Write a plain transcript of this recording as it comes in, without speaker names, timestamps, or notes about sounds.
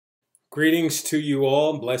Greetings to you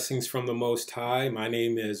all, blessings from the Most High. My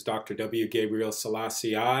name is Dr. W. Gabriel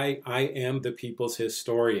Selassie. I am the people's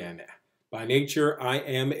historian. By nature, I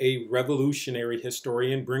am a revolutionary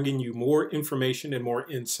historian, bringing you more information and more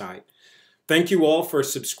insight. Thank you all for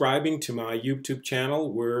subscribing to my YouTube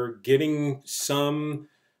channel. We're getting some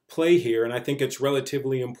play here, and I think it's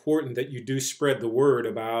relatively important that you do spread the word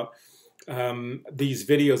about these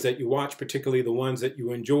videos that you watch, particularly the ones that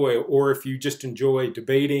you enjoy, or if you just enjoy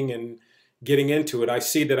debating and getting into it. I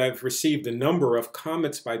see that I've received a number of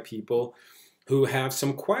comments by people who have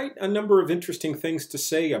quite a number of interesting things to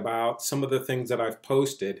say about some of the things that I've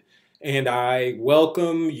posted. And I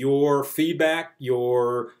welcome your feedback,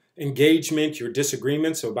 your engagement, your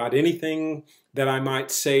disagreements about anything that I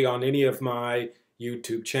might say on any of my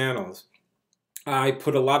YouTube channels. I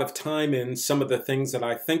put a lot of time in some of the things that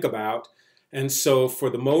I think about, and so for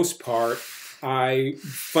the most part, I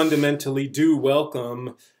fundamentally do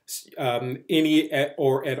welcome any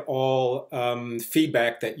or at all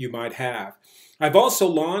feedback that you might have. I've also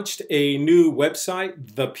launched a new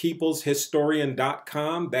website,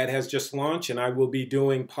 thepeopleshistorian.com, that has just launched, and I will be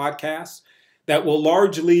doing podcasts that will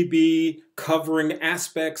largely be covering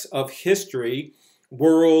aspects of history,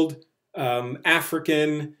 world,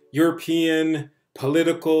 African, European,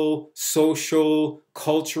 political, social,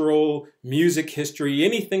 cultural, music history,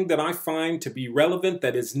 anything that I find to be relevant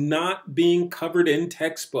that is not being covered in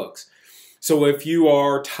textbooks. So if you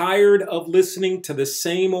are tired of listening to the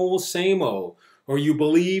same old, or you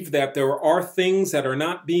believe that there are things that are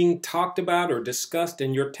not being talked about or discussed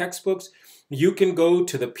in your textbooks, you can go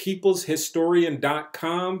to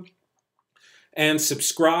thepeopleshistorian.com and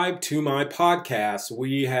subscribe to my podcast.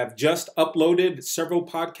 We have just uploaded several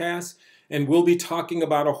podcasts, and we'll be talking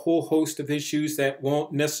about a whole host of issues that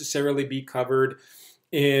won't necessarily be covered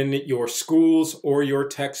in your schools or your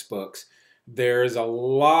textbooks. There's a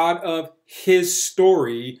lot of his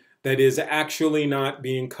story that is actually not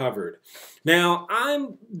being covered. Now,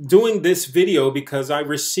 I'm doing this video because I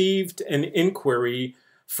received an inquiry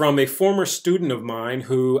from a former student of mine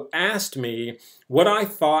who asked me what I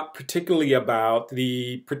thought particularly about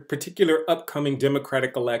the particular upcoming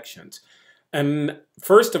Democratic elections. And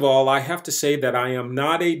first of all, I have to say that I am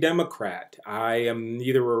not a Democrat. I am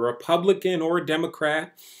neither a Republican or a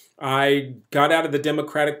Democrat. I got out of the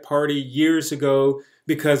Democratic Party years ago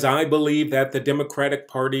because I believe that the Democratic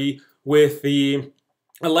Party, with the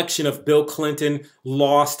election of Bill Clinton,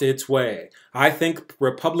 lost its way. I think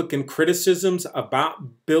Republican criticisms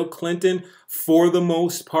about Bill Clinton, for the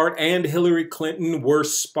most part, and Hillary Clinton were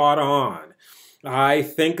spot on. I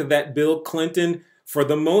think that Bill Clinton, for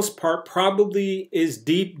the most part, probably is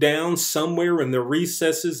deep down somewhere in the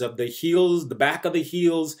recesses of the heels, the back of the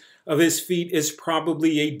heels of his feet, is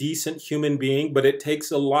probably a decent human being, but it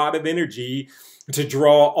takes a lot of energy to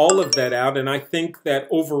draw all of that out. And I think that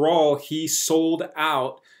overall he sold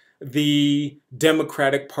out the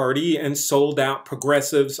Democratic Party and sold out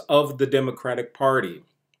progressives of the Democratic Party.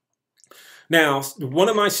 Now, one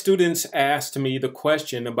of my students asked me the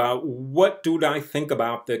question about what do I think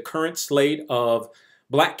about the current slate of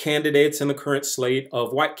black candidates and the current slate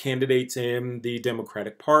of white candidates in the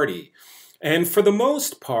Democratic Party. And for the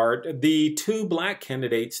most part, the two black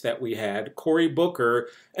candidates that we had, Cory Booker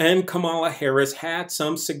and Kamala Harris, had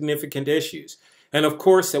some significant issues. And of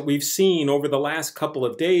course, that we've seen over the last couple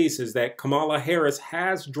of days is that Kamala Harris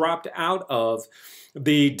has dropped out of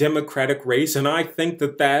the Democratic race, and I think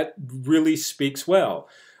that that really speaks well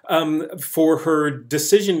for her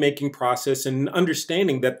decision-making process and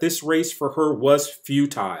understanding that this race for her was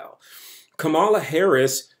futile. Kamala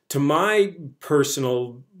Harris, to my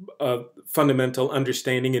personal fundamental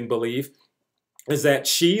understanding and belief, is that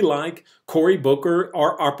she, like Cory Booker,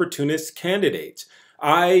 are opportunist candidates.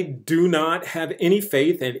 I do not have any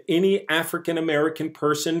faith in any African-American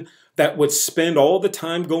person that would spend all the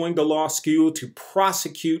time going to law school to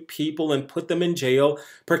prosecute people and put them in jail,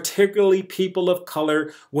 particularly people of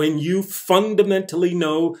color, when you fundamentally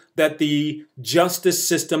know that the justice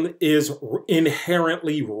system is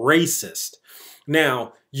inherently racist.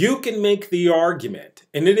 Now, you can make the argument,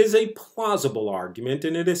 and it is a plausible argument,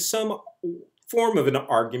 and it is some form of an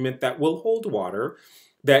argument that will hold water,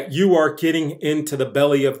 that you are getting into the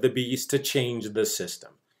belly of the beast to change the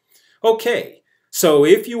system. Okay, so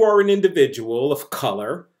if you are an individual of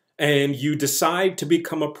color and you decide to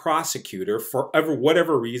become a prosecutor for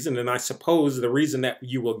whatever reason, and I suppose the reason that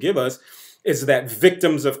you will give us is that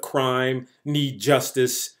victims of crime need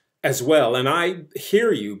justice as well. And I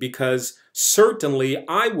hear you, because certainly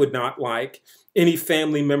I would not like any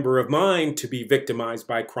family member of mine to be victimized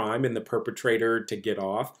by crime and the perpetrator to get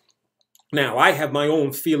off. Now, I have my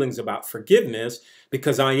own feelings about forgiveness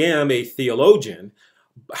because I am a theologian.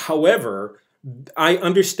 However, I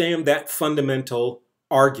understand that fundamental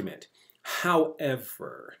argument.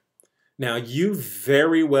 However, now you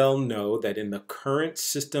very well know that in the current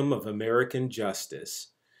system of American justice,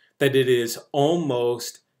 that it is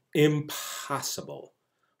almost impossible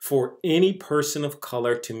for any person of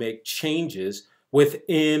color to make changes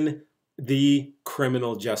within the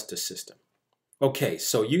criminal justice system. Okay,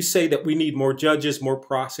 so you say that we need more judges, more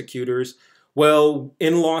prosecutors. Well,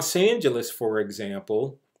 in Los Angeles, for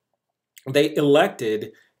example, they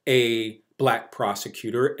elected a black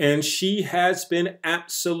prosecutor, and she has been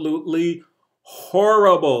absolutely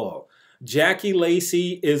horrible. Jackie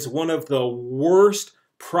Lacey is one of the worst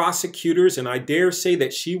prosecutors, and I dare say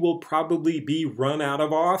that she will probably be run out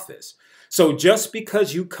of office. So just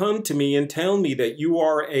because you come to me and tell me that you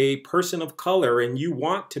are a person of color and you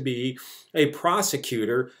want to be a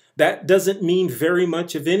prosecutor, that doesn't mean very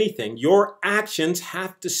much of anything. Your actions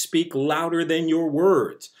have to speak louder than your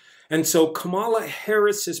words. And so Kamala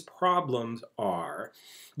Harris's problems are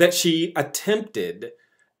that she attempted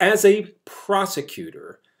as a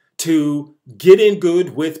prosecutor to get in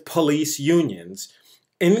good with police unions.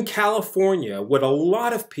 In California, what a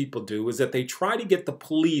lot of people do is that they try to get the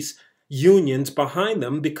police unions behind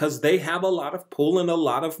them because they have a lot of pull and a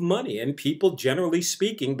lot of money. And people, generally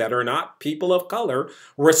speaking, that are not people of color,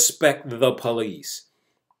 respect the police.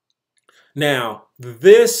 Now,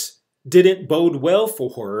 this didn't bode well for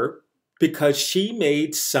her because she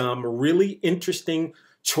made some really interesting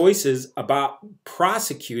choices about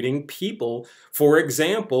prosecuting people. For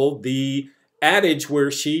example, the adage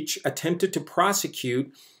where she attempted to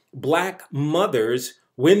prosecute black mothers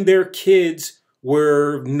when their kids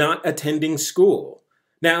were not attending school.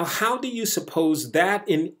 Now, how do you suppose that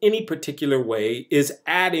in any particular way is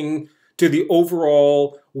adding to the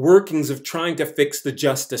overall workings of trying to fix the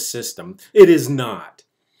justice system? It is not.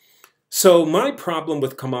 So my problem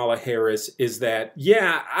with Kamala Harris is that,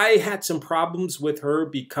 yeah, I had some problems with her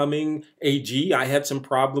becoming AG. I had some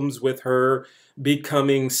problems with her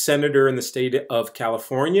becoming senator in the state of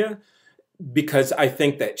California because I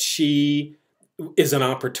think that she is an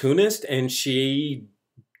opportunist and she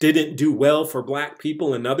didn't do well for black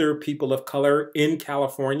people and other people of color in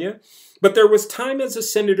California. But there was time as a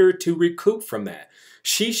senator to recoup from that.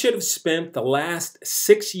 She should have spent the last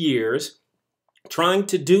 6 years trying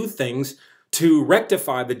to do things to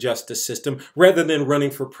rectify the justice system rather than running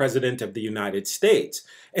for president of the United States.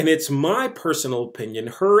 And it's my personal opinion,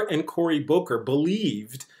 her and Cory Booker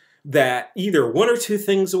believed that either one or two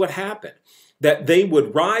things would happen. That they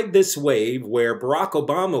would ride this wave where Barack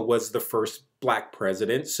Obama was the first black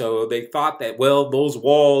president. So they thought that, well, those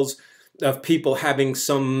walls of people having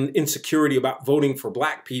some insecurity about voting for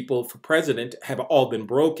black people for president have all been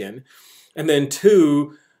broken. And then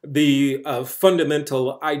two, the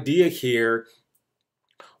fundamental idea here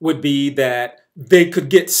would be that they could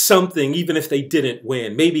get something even if they didn't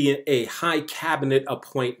win, maybe a high cabinet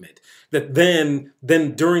appointment, that then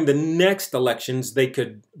during the next elections, they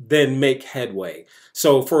could then make headway.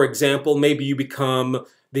 So for example, maybe you become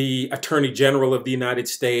the Attorney General of the United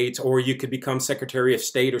States, or you could become Secretary of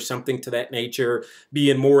State or something to that nature,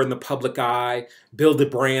 being more in the public eye, build a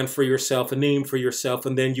brand for yourself, a name for yourself,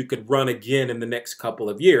 and then you could run again in the next couple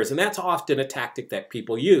of years. And that's often a tactic that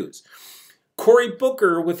people use. Cory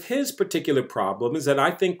Booker, with his particular problem, is that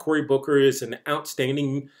I think Cory Booker is an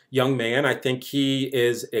outstanding young man. I think he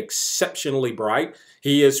is exceptionally bright.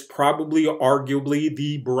 He is probably, arguably,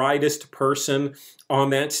 the brightest person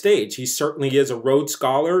on that stage. He certainly is a Rhodes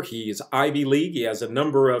Scholar. He is Ivy League. He has a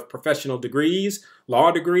number of professional degrees,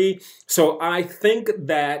 law degree. So I think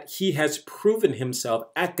that he has proven himself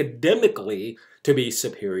academically to be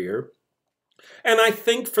superior. And I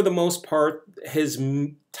think for the most part, his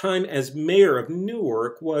time as mayor of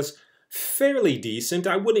Newark was fairly decent.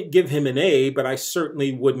 I wouldn't give him an A, but I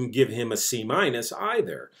certainly wouldn't give him a C-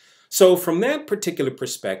 either. So from that particular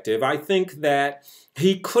perspective, I think that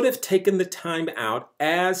he could have taken the time out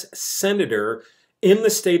as senator in the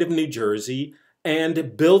state of New Jersey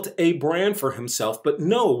and built a brand for himself. But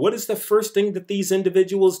no, what is the first thing that these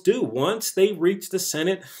individuals do? Once they reach the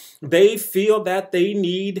Senate, they feel that they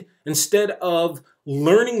need, instead of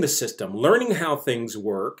learning the system, learning how things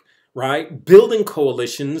work, right, building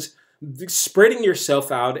coalitions, spreading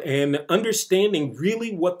yourself out and understanding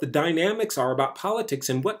really what the dynamics are about politics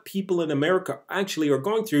and what people in America actually are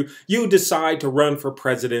going through, you decide to run for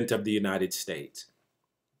president of the United States.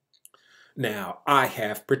 Now, I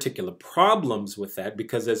have particular problems with that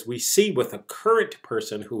because as we see with a current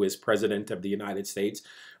person who is president of the United States,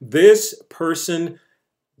 this person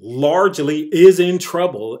largely is in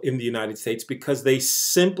trouble in the United States because they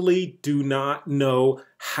simply do not know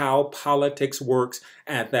how politics works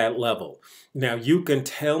at that level. Now, you can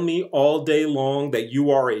tell me all day long that you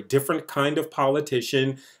are a different kind of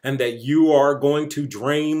politician and that you are going to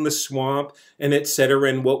drain the swamp and etc.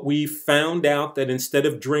 And what we found out that instead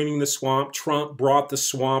of draining the swamp, Trump brought the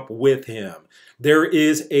swamp with him. There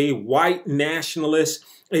is a white nationalist,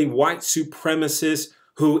 a white supremacist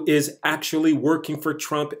who is actually working for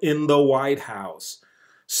Trump in the White House.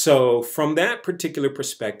 So from that particular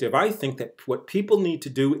perspective, I think that what people need to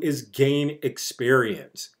do is gain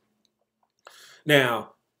experience.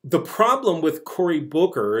 Now, the problem with Cory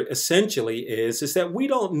Booker essentially is that we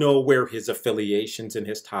don't know where his affiliations and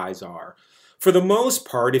his ties are. For the most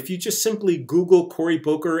part, if you just simply Google Cory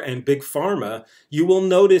Booker and Big Pharma, you will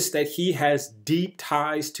notice that he has deep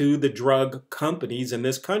ties to the drug companies in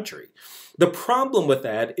this country. The problem with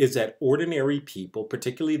that is that ordinary people,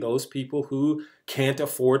 particularly those people who can't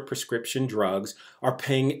afford prescription drugs, are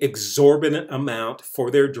paying exorbitant amount for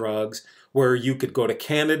their drugs, where you could go to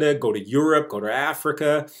Canada, go to Europe, go to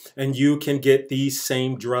Africa, and you can get these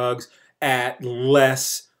same drugs at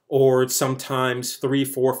less or sometimes 3,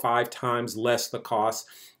 4, 5 times less the cost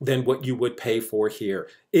than what you would pay for here.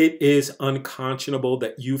 It is unconscionable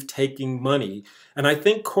that you've taken money. And I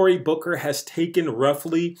think Cory Booker has taken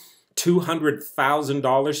roughly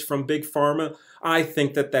 $200,000 from Big Pharma. I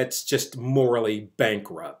think that that's just morally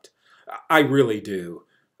bankrupt. I really do.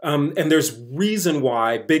 And there's reason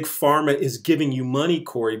why Big Pharma is giving you money,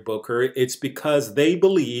 Cory Booker. It's because they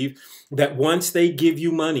believe that once they give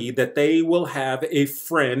you money, that they will have a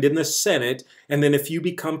friend in the Senate, and then if you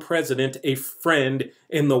become president, a friend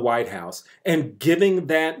in the White House. And giving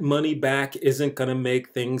that money back isn't going to make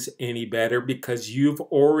things any better because you've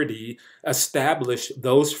already established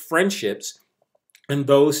those friendships and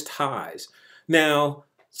those ties. Now,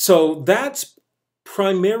 so that's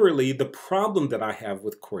primarily the problem that I have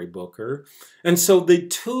with Cory Booker. And so the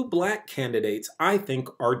two black candidates, I think,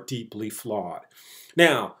 are deeply flawed.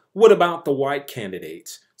 Now, what about the white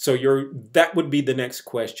candidates? So that would be the next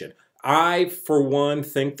question. I, for one,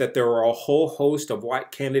 think that there are a whole host of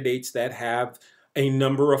white candidates that have a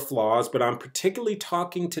number of flaws, but I'm particularly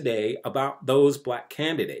talking today about those black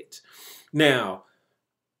candidates. Now,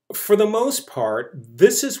 for the most part,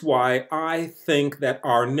 this is why I think that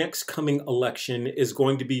our next coming election is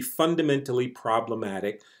going to be fundamentally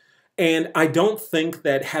problematic. And I don't think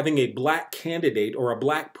that having a black candidate or a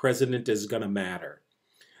black president is going to matter.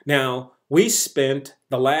 Now, we spent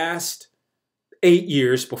the last 8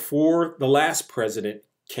 years before the last president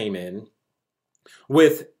came in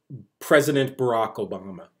with President Barack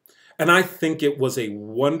Obama. And I think it was a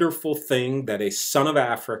wonderful thing that a son of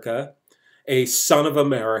Africa, a son of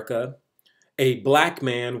America, a black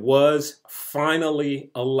man was finally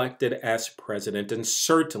elected as president. And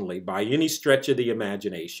certainly, by any stretch of the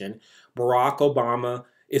imagination, Barack Obama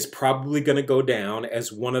is probably going to go down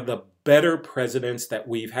as one of the better presidents that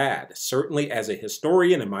we've had. Certainly as a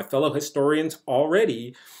historian, and my fellow historians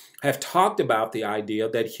already have talked about the idea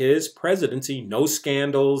that his presidency, no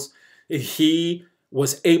scandals, he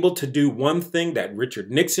was able to do one thing that Richard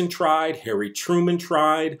Nixon tried, Harry Truman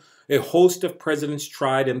tried, a host of presidents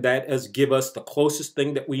tried, and that is give us the closest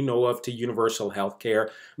thing that we know of to universal health care.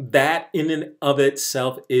 That in and of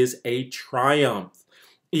itself is a triumph.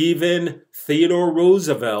 Even Theodore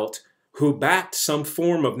Roosevelt, who backed some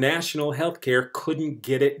form of national health care, couldn't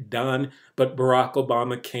get it done, but Barack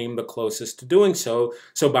Obama came the closest to doing so.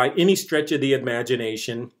 So by any stretch of the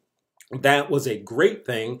imagination, that was a great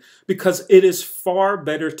thing because it is far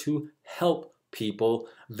better to help people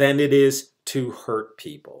than it is to hurt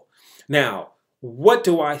people. Now, what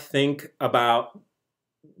do I think about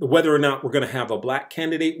whether or not we're going to have a black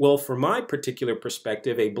candidate? Well, from my particular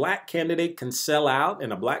perspective, a black candidate can sell out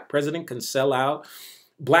and a black president can sell out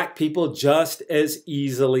black people just as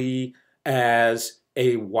easily as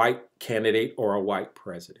a white candidate or a white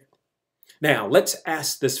president. Now, let's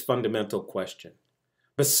ask this fundamental question.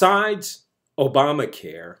 Besides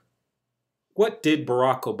Obamacare, what did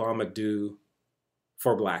Barack Obama do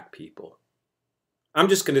for black people? I'm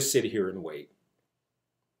just going to sit here and wait.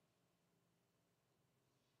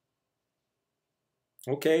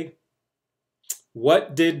 Okay.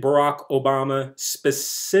 What did Barack Obama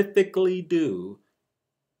specifically do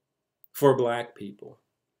for black people?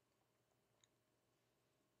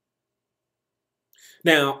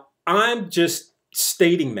 Now, I'm just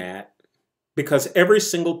stating that because every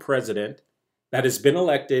single president that has been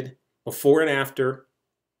elected before and after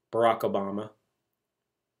Barack Obama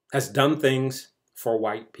has done things for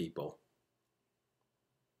white people.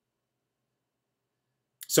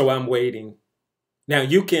 So I'm waiting. Now,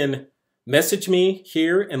 you can message me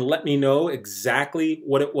here and let me know exactly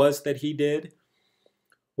what it was that he did.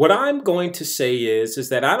 What I'm going to say is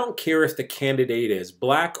that I don't care if the candidate is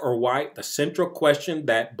black or white. The central question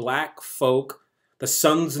that black folk, the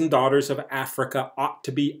sons and daughters of Africa, ought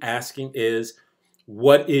to be asking is,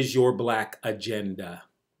 what is your black agenda?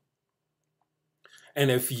 And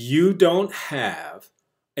if you don't have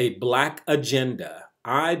a black agenda,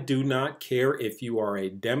 I do not care if you are a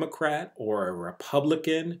Democrat or a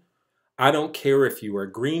Republican. I don't care if you are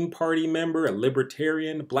a Green Party member, a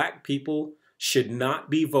Libertarian. Black people should not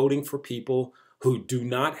be voting for people who do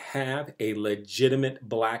not have a legitimate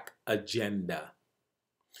black agenda.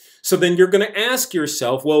 So then you're going to ask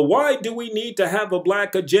yourself, well, why do we need to have a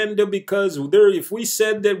black agenda? Because if we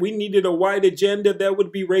said that we needed a white agenda, that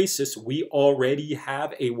would be racist. We already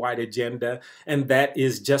have a white agenda, and that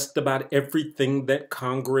is just about everything that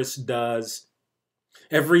Congress does.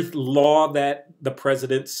 Every law that the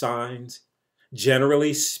president signs,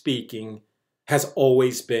 generally speaking, has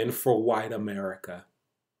always been for white America.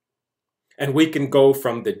 And we can go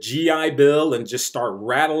from the GI Bill and just start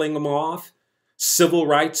rattling them off. Civil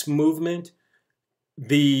rights movement,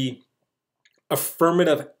 the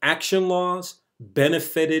affirmative action laws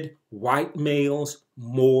benefited white males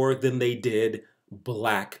more than they did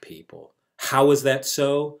black people. How is that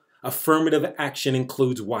so? Affirmative action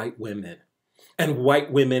includes white women, and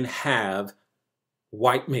white women have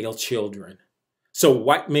white male children. So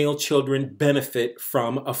white male children benefit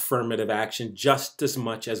from affirmative action just as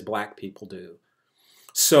much as black people do.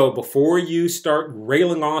 So before you start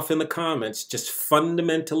railing off in the comments, just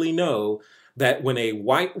fundamentally know that when a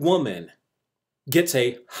white woman gets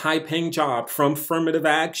a high-paying job from affirmative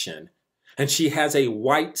action and she has a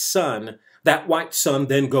white son, that white son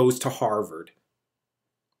then goes to Harvard.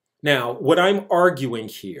 Now, what I'm arguing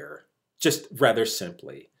here, just rather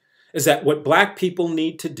simply, is that what black people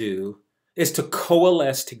need to do is to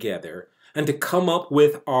coalesce together and to come up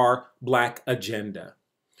with our black agenda.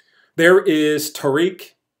 There is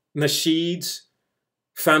Tariq Nasheed's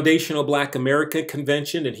Foundational Black America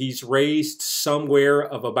Convention, and he's raised somewhere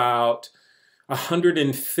of about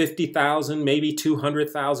 $150,000, maybe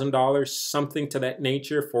 $200,000, something to that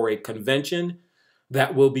nature, for a convention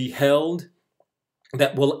that will be held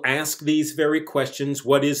that will ask these very questions.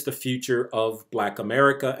 What is the future of Black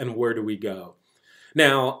America and where do we go?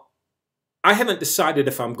 Now, I haven't decided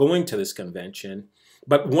if I'm going to this convention,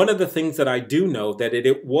 but one of the things that I do know that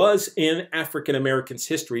it was in African Americans'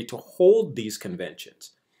 history to hold these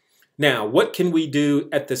conventions. Now, what can we do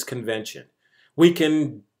at this convention? We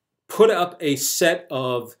can put up a set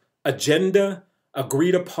of agenda,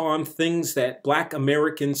 agreed upon things that Black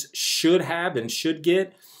Americans should have and should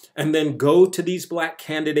get, and then go to these black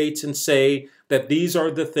candidates and say that these are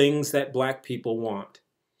the things that black people want.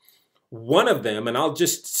 One of them, and I'll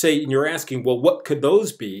just say, and you're asking, well, what could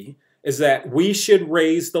those be, is that we should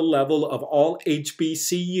raise the level of all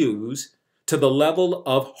HBCUs to the level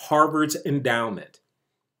of Harvard's endowment.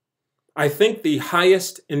 I think the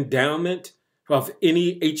highest endowment of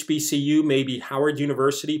any HBCU may be Howard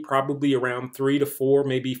University, probably around 3 to 4,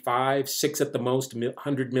 maybe 5, 6 at the most,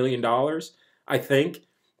 $100 million, I think.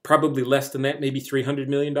 Probably less than that, maybe $300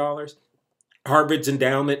 million. Harvard's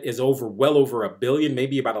endowment is well over $1 billion,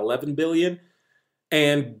 maybe about $11 billion.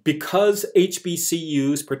 And because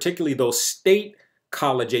HBCUs, particularly those state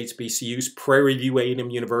college HBCUs, Prairie View A&M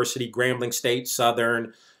University, Grambling State,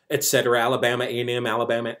 Southern, etc., Alabama A&M,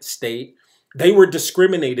 Alabama State, they were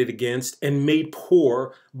discriminated against and made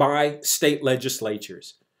poor by state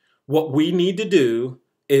legislatures. What we need to do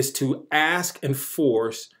is to ask and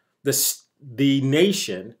force the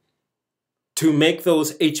nation to make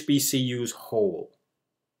those HBCUs whole.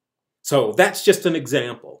 So that's just an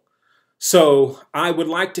example. So I would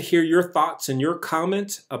like to hear your thoughts and your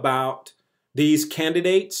comments about these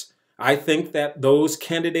candidates. I think that those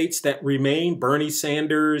candidates that remain, Bernie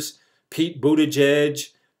Sanders, Pete Buttigieg,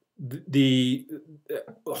 the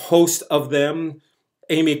host of them,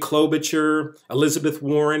 Amy Klobuchar, Elizabeth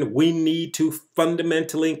Warren, we need to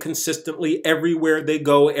fundamentally and consistently, everywhere they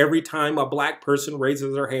go, every time a black person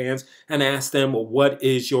raises their hands, and ask them, well, what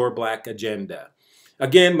is your black agenda?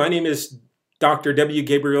 Again, my name is Dr. W.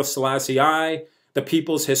 Gabriel Selassie I, the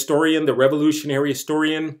People's Historian, the Revolutionary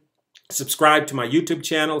Historian. Subscribe to my YouTube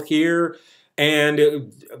channel here,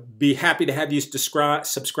 and be happy to have you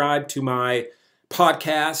subscribe to my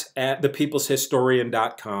podcast at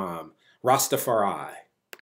thepeopleshistorian.com. Rastafari.